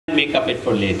make up it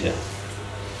for later.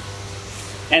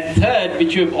 And third,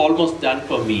 which you have almost done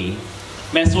for me,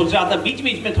 मैं सोच रहा था बीच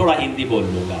बीच में थोड़ा हिंदी बोल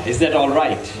लूँगा. Is that all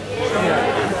right?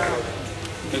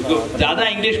 क्योंकि ज़्यादा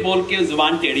इंग्लिश बोल के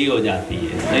जुबान टेढ़ी हो जाती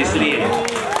है, तो इसलिए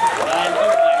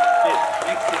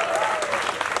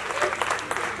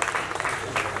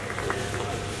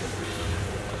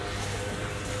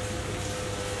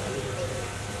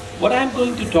what I'm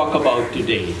going to talk about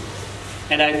today,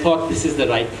 and I thought this is the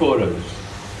right forum,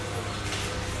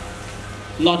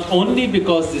 not only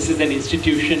because this is an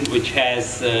institution which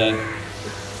has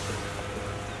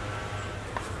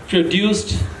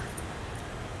produced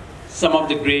some of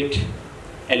the great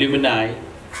alumni.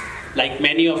 Like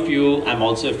many of you, I'm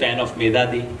also a fan of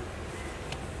Medadi,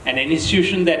 and an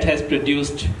institution that has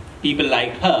produced people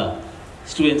like her,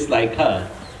 students like her.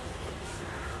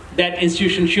 That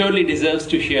institution surely deserves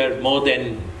to share more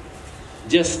than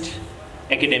just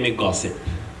academic gossip.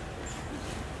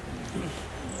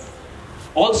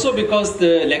 Also because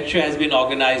the lecture has been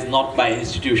organized not by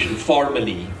institution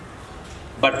formally,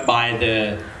 but by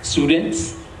the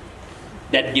students.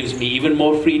 That gives me even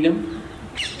more freedom.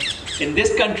 In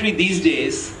this country these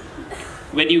days,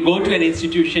 when you go to an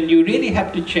institution, you really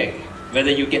have to check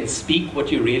whether you can speak what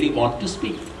you really want to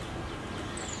speak.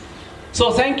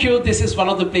 So thank you. This is one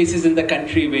of the places in the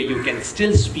country where you can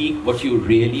still speak what you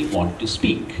really want to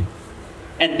speak.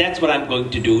 And that's what I'm going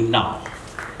to do now.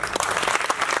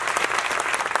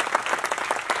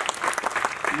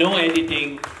 No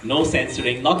editing, no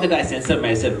censoring. Not that I censor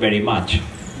myself very much.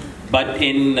 But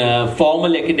in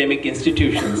formal academic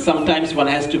institutions, sometimes one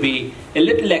has to be a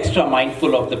little extra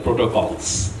mindful of the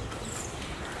protocols.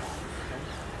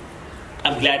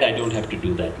 I'm glad I don't have to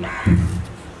do that now.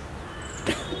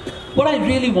 What I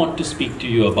really want to speak to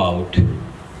you about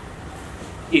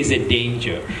is a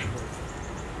danger,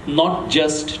 not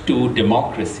just to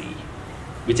democracy,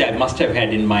 which I must have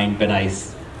had in mind when I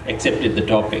accepted the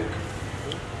topic,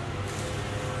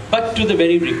 but to the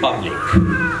very republic,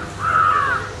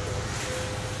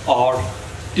 or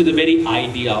to the very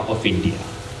idea of India.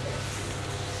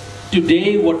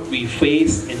 Today, what we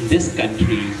face in this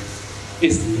country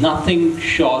is nothing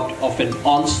short of an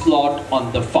onslaught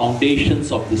on the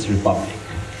foundations of this republic.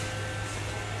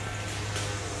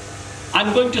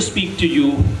 I'm going to speak to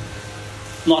you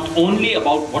not only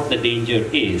about what the danger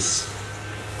is.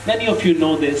 Many of you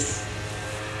know this.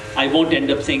 I won't end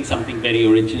up saying something very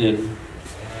original.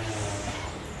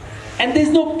 And there's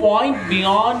no point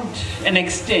beyond an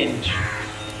extent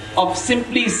of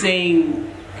simply saying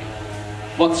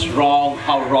what's wrong,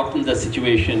 how rotten the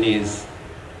situation is.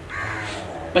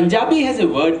 Punjabi has a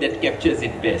word that captures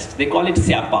it best. They call it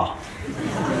syapa.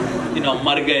 You know,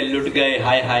 mar gaye, lut gaye,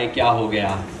 hi, kya ho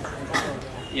gaya.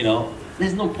 You know,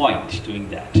 there's no point doing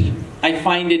that. I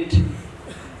find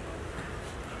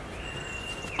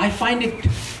it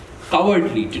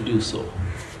cowardly to do so.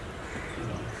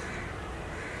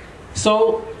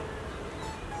 So,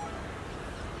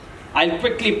 I'll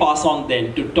quickly pass on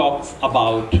then to talk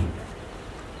about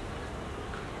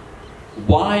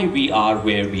why we are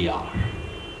where we are.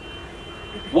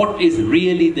 What is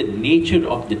really the nature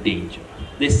of the danger?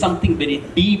 There's something very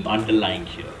deep underlying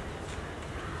here.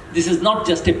 This is not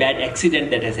just a bad accident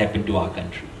that has happened to our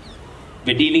country.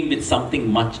 We're dealing with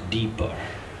something much deeper.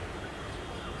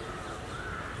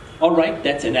 All right,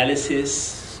 that's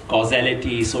analysis,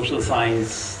 causality, social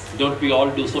science. Don't we all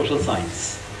do social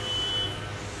science?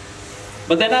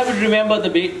 But then I would remember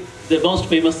the most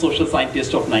famous social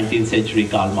scientist of 19th century,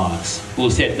 Karl Marx, who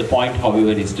said the point,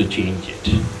 however, is to change it.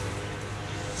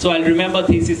 So I'll remember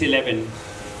thesis 11,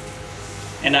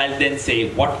 and I'll then say,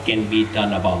 what can be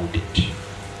done about it?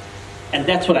 And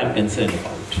that's what I'm concerned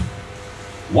about.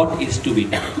 What is to be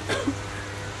done?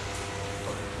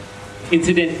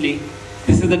 Incidentally,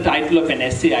 this is the title of an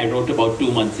essay I wrote about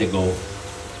 2 months ago.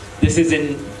 This is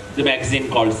in the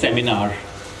magazine called Seminar,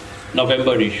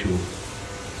 November issue.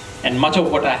 And much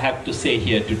of what I have to say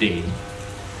here today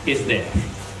is there.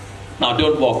 Now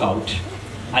don't walk out.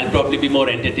 I'll probably be more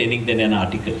entertaining than an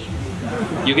article.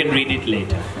 You can read it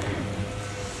later.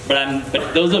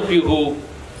 But those of you who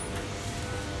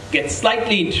get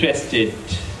slightly interested,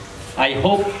 I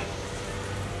hope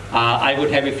I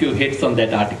would have a few hits on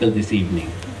that article this evening,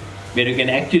 where you can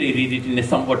actually read it in a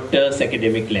somewhat terse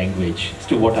academic language as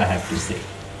to what I have to say.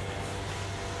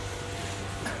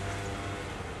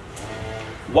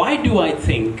 Why do I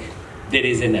think there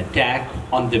is an attack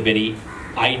on the very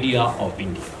idea of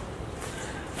India?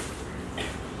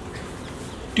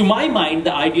 To my mind,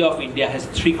 the idea of India has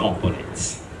 3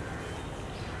 components.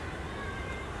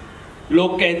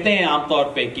 लोग कहते हैं आमतौर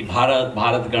पे कि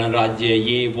भारत गणराज्य,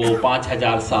 ये वो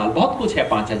 5000 साल, बहुत कुछ है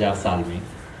 5000 साल में.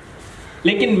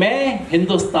 लेकिन मैं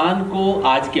हिंदुस्तान को,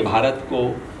 आज के भारत को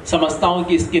समझता हूं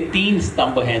कि इसके 3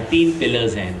 स्तंभ हैं, 3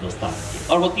 पिलर्स हैं हिंदुस्तान के,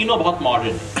 और वो तीनों बहुत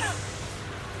मॉडर्न हैं.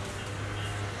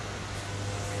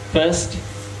 First,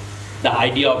 the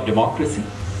idea of democracy.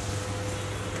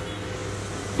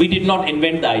 We did not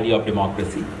invent the idea of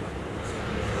democracy.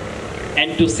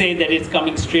 And to say that it's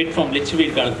coming straight from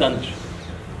Lichvir Ganatantra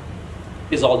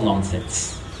is all nonsense.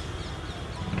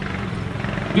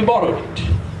 We borrowed it.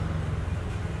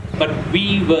 But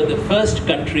we were the first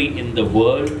country in the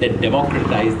world that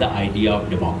democratized the idea of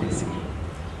democracy.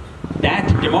 That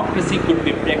democracy could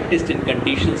be practiced in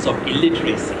conditions of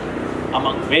illiteracy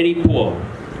among very poor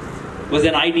was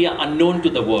an idea unknown to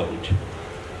the world.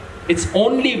 It's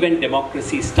only when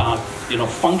democracy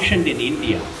functioned in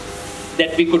India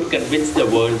that we could convince the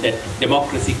world that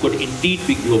democracy could indeed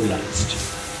be globalized.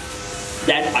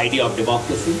 That idea of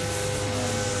democracy.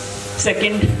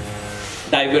 Second,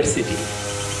 diversity.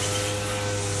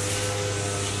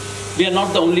 We are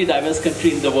not the only diverse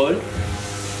country in the world.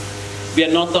 We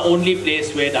are not the only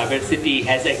place where diversity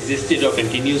has existed or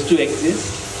continues to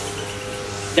exist.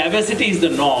 Diversity is the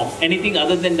norm. Anything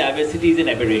other than diversity is an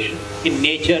aberration in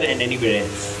nature and anywhere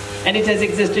else. And it has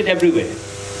existed everywhere.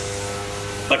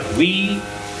 But we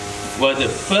were the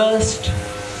first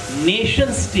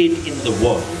nation state in the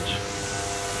world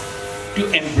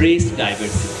to embrace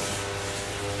diversity.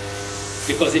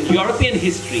 Because in European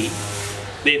history,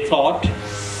 they thought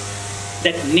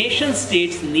that nation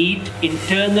states need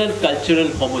internal cultural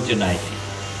homogeneity.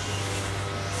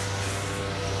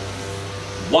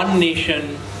 One nation,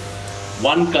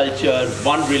 one culture,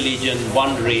 one religion,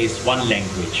 one race, one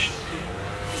language.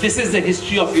 This is the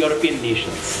history of European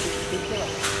nations.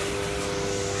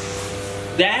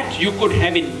 That you could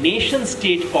have a nation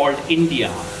state called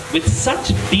India with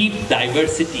such deep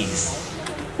diversities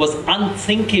was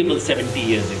unthinkable 70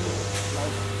 years ago.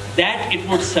 That it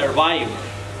would survive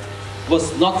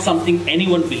was not something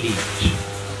anyone believed.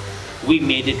 We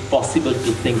made it possible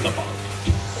to think about.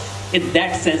 In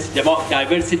that sense,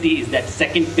 diversity is that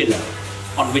second pillar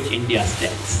on which India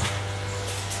stands.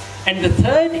 And the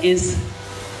third is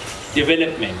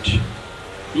development.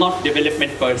 Not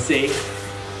development per se.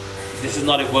 This is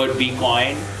not a word we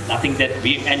coined,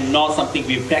 and nor something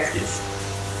we've practiced.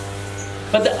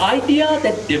 But the idea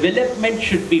that development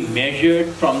should be measured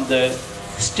from the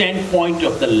standpoint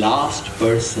of the last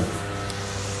person.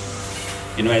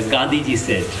 As Gandhi ji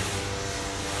said,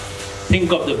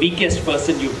 think of the weakest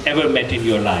person you've ever met in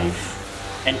your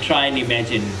life and try and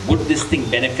imagine, would this thing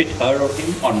benefit her or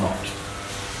him or not?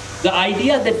 The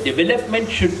idea that development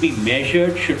should be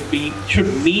measured,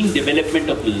 should mean development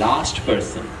of the last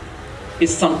person,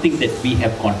 is something that we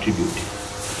have contributed.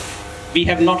 We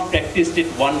have not practiced it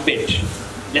one bit,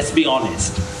 let's be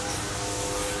honest.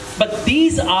 But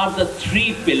these are the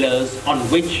 3 pillars on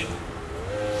which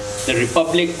the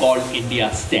republic called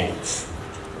India stands.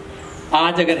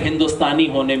 आज अगर हिंदुस्तानी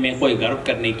होने में कोई गर्व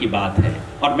करने की बात है,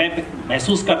 और मैं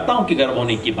महसूस करता हूं कि गर्व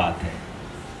होने की बात है,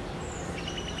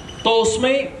 तो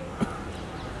उसमें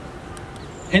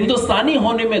हिंदुस्तानी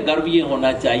होने में गर्व ये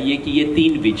होना चाहिए कि ये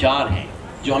 3 विचार हैं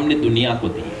जो हमने दुनिया को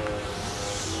दिए.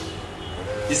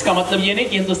 जिसका मतलब ये नहीं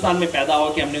कि हिंदुस्तान में पैदा हो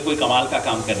कि हमने कोई कमाल का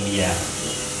काम कर लिया है,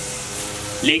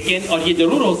 लेकिन और ये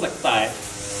जरूर हो सकता है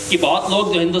कि बहुत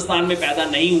लोग जो हिंदुस्तान में पैदा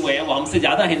नहीं हुए हैं वो हमसे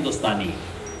ज्यादा हिंदुस्तानी हैं.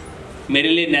 मेरे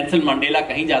लिए नेल्सन मंडेला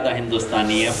कहीं ज़्यादा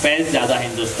हिंदुस्तानी है, फैज ज़्यादा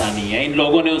हिंदुस्तानी है. इन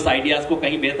लोगों ने उस आइडियाज़ को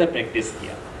कहीं बेहतर प्रैक्टिस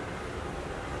किया.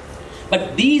 But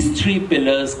these 3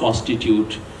 pillars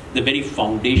constitute the very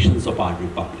foundations of our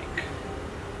republic.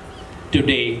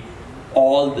 Today,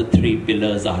 all the 3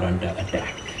 pillars are under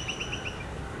attack.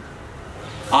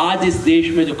 आज इस देश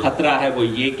में जो खतरा है वो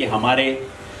ये कि हमारे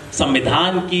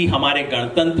संविधान की, हमारे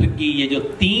गणतंत्र की ये जो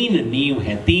 3 नींव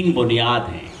हैं, 3 बुनियाद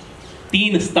हैं,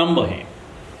 3 स्तंभ हैं,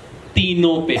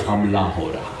 तीनों पे हमला हो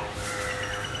रहा है.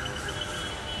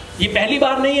 ये पहली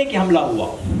बार नहीं है कि हमला हुआ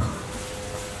हो.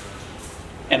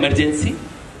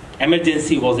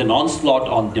 Emergency was an onslaught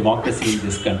on democracy in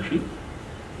this country.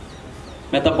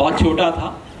 मैं तब बहुत छोटा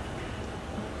था.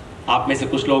 आप में से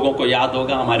कुछ लोगों को याद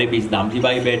होगा, हमारे बीच दामजी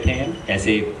भाई बैठे हैं,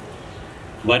 ऐसे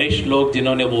वरिष्ठ लोग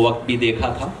जिन्होंने वो वक्त भी देखा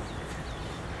था.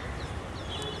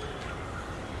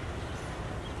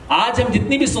 आज हम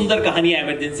जितनी भी सुंदर कहानियां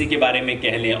इमरजेंसी के बारे में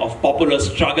कह लें, of popular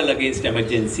struggle against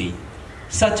emergency,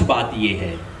 सच बात यह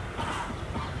है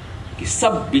कि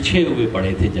सब बिछे हुए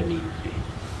पड़े थे जमीन पे,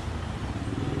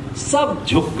 सब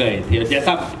झुक गए थे. और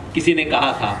जैसा किसी ने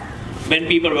कहा था, when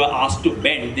people were asked to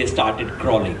bend, they started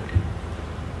crawling.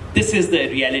 This is the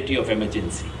reality of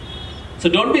emergency. So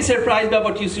don't be surprised by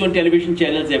what you see on television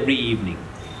channels every evening.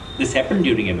 This happened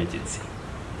during emergency.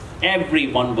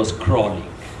 Everyone was crawling.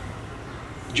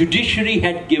 judiciary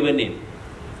had given in.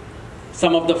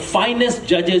 Some of the finest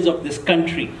judges of this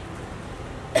country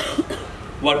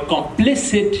were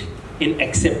complicit in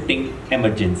accepting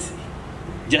emergency.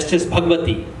 Justice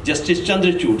Bhagwati, Justice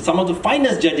Chandrachud, some of the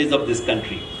finest judges of this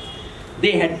country,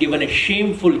 they had given a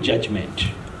shameful judgment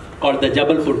called the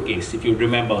Jabalpur case, if you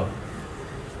remember,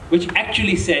 which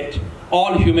actually said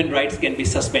all human rights can be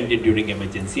suspended during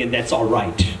emergency, and that's all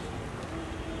right.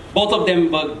 Both of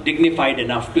them were dignified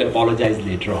enough to apologize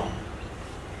later on.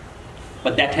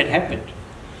 But that had happened.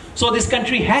 So this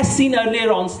country has seen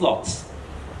earlier onslaughts,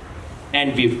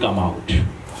 and we've come out.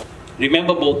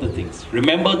 Remember both the things.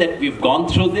 Remember that we've gone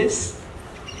through this,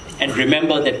 and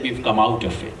remember that we've come out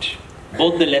of it.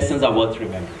 Both the lessons are worth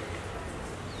remembering.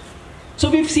 So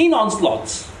we've seen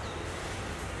onslaughts.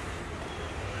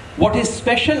 What is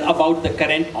special about the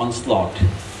current onslaught?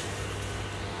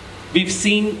 We've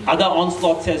seen other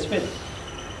onslaughts as well.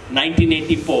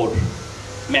 1984,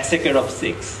 massacre of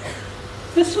Sikhs.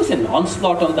 This was an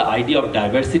onslaught on the idea of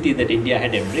diversity that India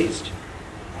had embraced.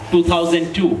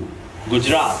 2002,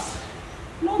 Gujarat,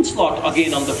 an onslaught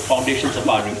again on the foundations of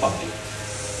our republic.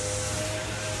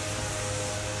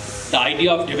 The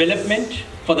idea of development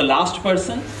for the last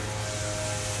person,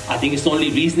 I think it's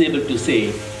only reasonable to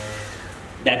say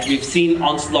that we've seen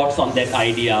onslaughts on that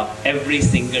idea every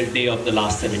single day of the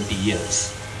last 70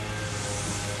 years.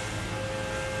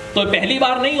 तो पहली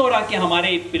बार नहीं हो रहा कि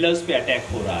हमारे pillars पे attack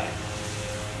हो रहा है.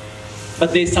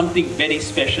 But there's something very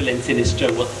special and sinister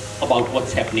about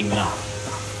what's happening now.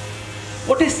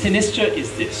 What is sinister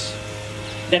is this,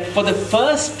 that for the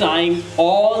first time,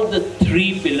 all the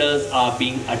three pillars are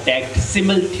being attacked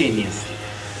simultaneously.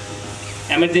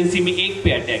 Emergency में एक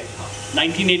पे attack था,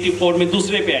 1984 में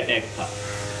दूसरे पे attack था.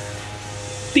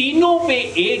 तीनों पे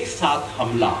एक साथ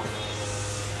हमला,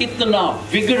 इतना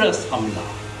vigorous हमला,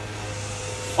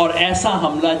 और ऐसा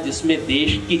हमला जिसमें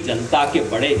देश की जनता के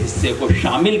बड़े हिस्से को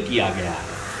शामिल किया गया है,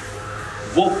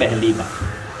 वो पहली बार.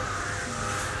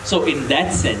 So in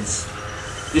that sense,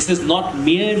 this is not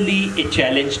merely a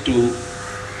challenge to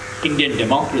Indian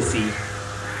democracy.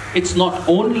 It's not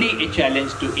only a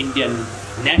challenge to Indian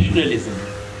nationalism.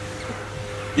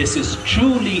 This is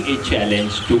truly a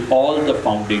challenge to all the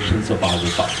foundations of our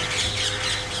republic.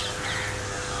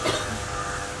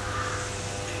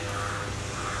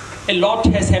 A lot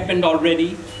has happened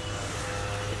already.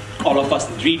 All of us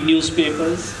read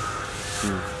newspapers.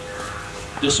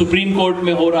 जो supreme court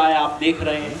में हो रहा है आप देख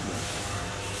रहे हैं.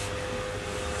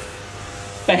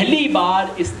 पहली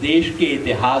बार इस देश के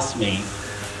इतिहास में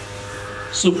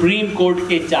सुप्रीम कोर्ट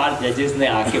के 4 जजेस ने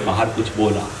आके बाहर कुछ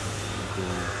बोला.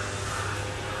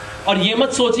 और ये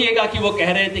मत सोचिएगा कि वो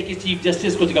कह रहे थे कि चीफ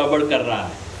जस्टिस कुछ गड़बड़ कर रहा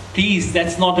है. Please,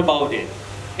 that's not about it.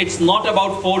 It's not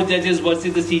about 4 judges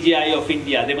versus the CJI of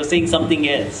India. They were saying something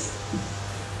else.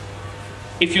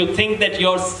 If you think that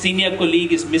your senior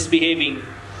colleague is misbehaving,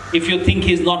 if you think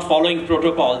he's not following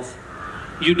protocols,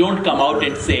 you don't come out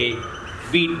and say,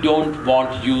 we don't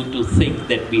want you to think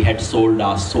that we had sold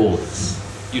our souls.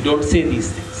 You don't say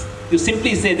these things. You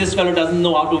simply say, this fellow doesn't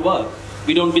know how to work.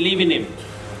 We don't believe in him.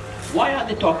 Why are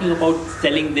they talking about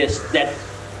selling this, that?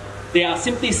 They are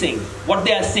simply saying, what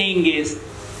they are saying is,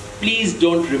 please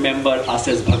don't remember us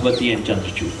as Bhagwati and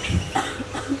Chandrachud.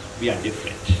 We are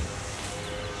different.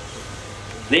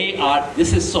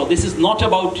 This is not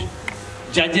about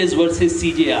judges versus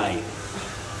CJI.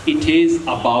 It is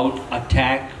about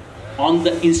attack on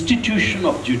the institution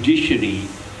of judiciary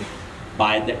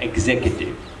by the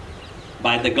executive,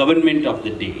 by the government of the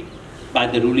day, by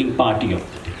the ruling party of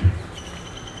the day.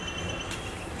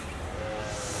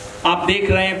 आप देख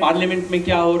रहे हैं parliament में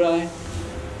क्या हो रहा है,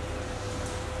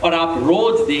 और आप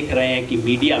रोज देख रहे हैं कि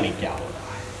मीडिया में क्या हो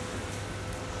रहा है.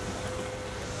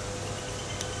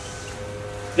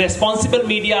 रेस्पॉन्सिबल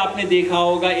मीडिया आपने देखा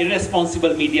होगा,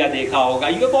 इररेस्पॉन्सिबल मीडिया देखा होगा.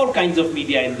 You have all kinds of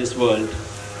media in this world.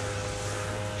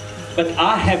 But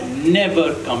I have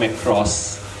never come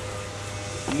across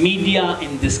media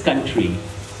in this country,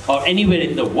 or anywhere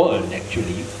in the world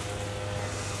actually,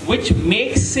 which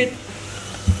makes it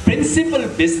principal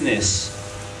business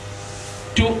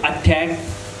to attack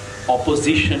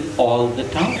opposition all the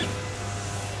time.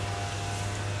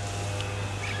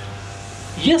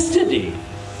 Yesterday,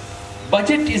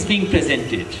 budget is being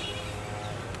presented,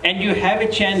 and you have a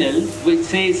channel which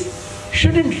says,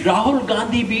 shouldn't Rahul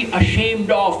Gandhi be ashamed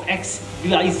of X,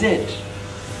 Y, Z?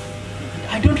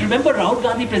 I don't remember Rahul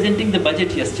Gandhi presenting the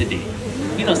budget yesterday.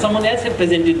 Someone else had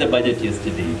presented the budget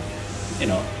yesterday.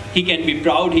 He can be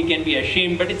proud, he can be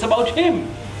ashamed, but it's about him.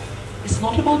 It's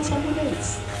not about someone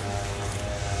else.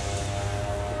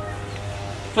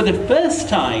 For the first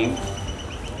time,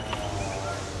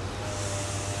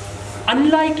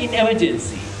 Unlike in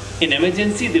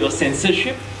emergency there was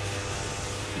censorship,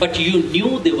 but you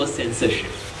knew there was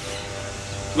censorship.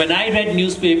 When I read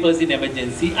newspapers in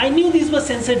emergency, I knew these were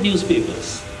censored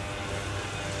newspapers.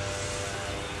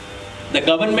 The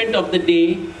government of the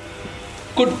day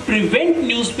could prevent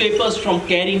newspapers from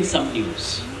carrying some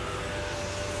news.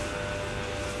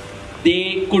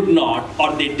 They could not,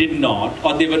 or they did not,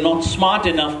 or they were not smart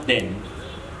enough then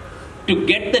to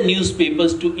get the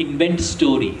newspapers to invent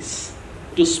stories,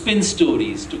 to spin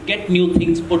stories, to get new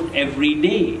things put every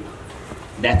day.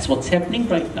 That's what's happening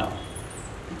right now.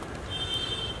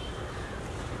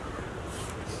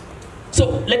 So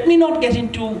let me not get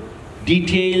into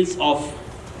details of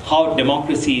how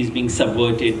democracy is being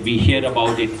subverted. We hear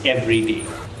about it every day.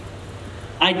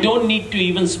 I don't need to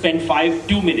even spend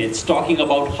 2 minutes talking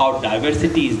about how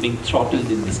diversity is being throttled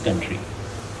in this country.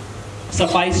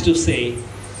 Suffice to say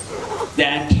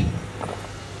that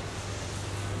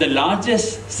the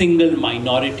largest single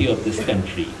minority of this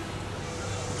country,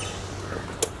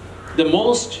 the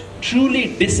most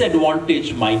truly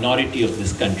disadvantaged minority of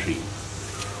this country,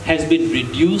 has been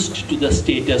reduced to the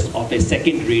status of a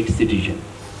second-rate citizen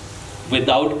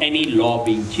without any law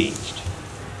being changed.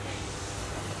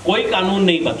 कोई कानून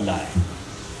नहीं बदला है,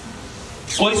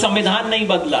 कोई संविधान नहीं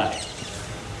बदला है,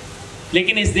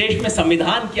 लेकिन इस देश में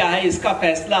संविधान क्या है इसका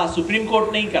फैसला सुप्रीम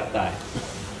कोर्ट नहीं करता है।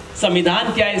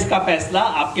 संविधान क्या है इसका फैसला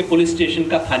आपके पुलिस स्टेशन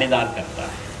का थानेदार करता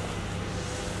है।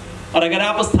 और अगर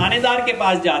आप उस थानेदार के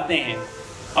पास जाते हैं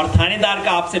और थानेदार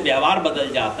का आपसे व्यवहार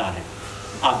बदल जाता है,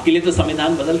 आपके लिए तो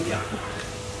संविधान बदल गया।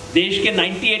 देश के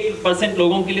 98%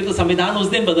 लोगों के लिए तो संविधान उस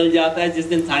दिन बदल जाता है जिस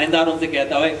दिन थानेदार उनसे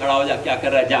कहता है खड़ा हो जा, क्या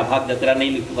कर रहा है, जा भाग जा, तेरा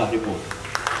नहीं लिखूंगा report.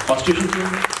 Constitution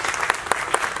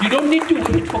you don't need to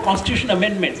wait for constitution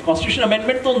amendments. Constitution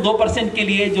amendment तो उन 2% के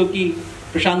लिए जो कि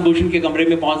प्रशांत भूषण के कमरे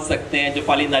में पहुंच सकते हैं, जो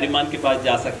फाली नारिमान के पास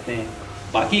जा सकते हैं,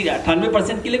 बाकी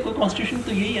 98% के लिए कोई कॉन्स्टिट्यूशन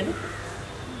तो यही है ना।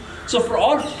 So for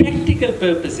all practical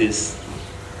purposes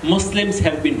Muslims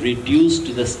have been reduced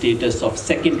to the status of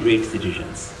second-rate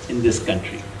citizens in this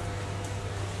country.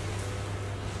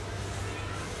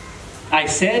 I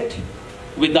said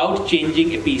without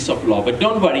changing a piece of law, but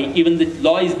don't worry, even the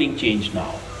law is being changed now.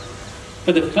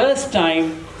 For the first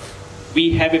time, we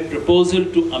have a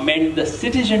proposal to amend the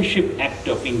Citizenship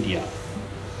Act of India.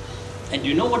 And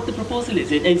you know what the proposal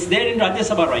is? It's there in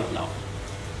Rajya Sabha right now.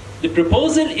 The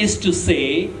proposal is to say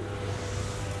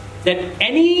that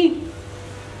any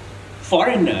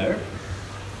foreigner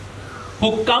who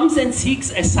comes and seeks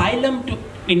asylum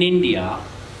in India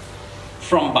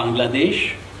from Bangladesh,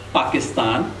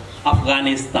 Pakistan,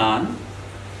 Afghanistan,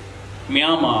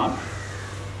 Myanmar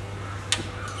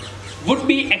would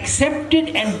be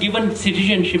accepted and given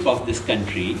citizenship of this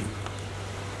country,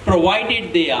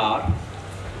 provided they are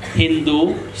Hindu,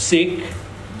 Sikh,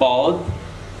 Baudh,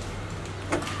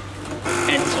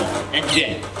 and so on, and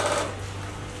Jain.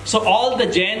 So all the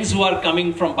Jains who are coming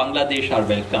from Bangladesh are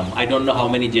welcome. I don't know how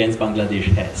many Jains Bangladesh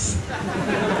has.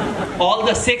 All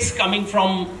the Sikhs coming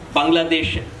from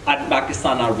Bangladesh and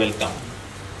Pakistan are welcome.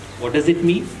 What does it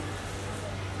mean?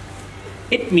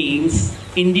 It means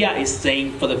India is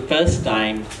saying for the first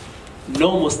time, no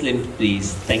Muslims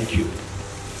please, thank you.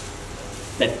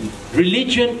 That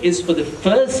religion is for the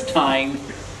first time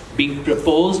being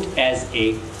proposed as a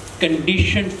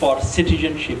condition for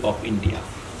citizenship of India.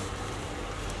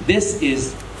 This is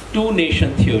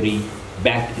two-nation theory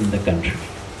back in the country.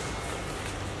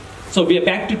 So we are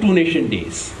back to two-nation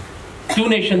days.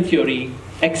 Two-nation theory,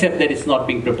 except that it's not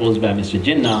being proposed by Mr.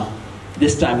 Jinnah.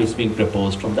 This time it's being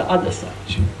proposed from the other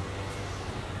side.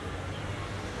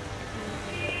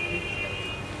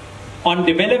 On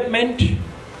development,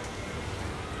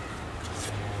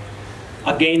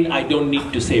 again, I don't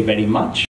need to say very much.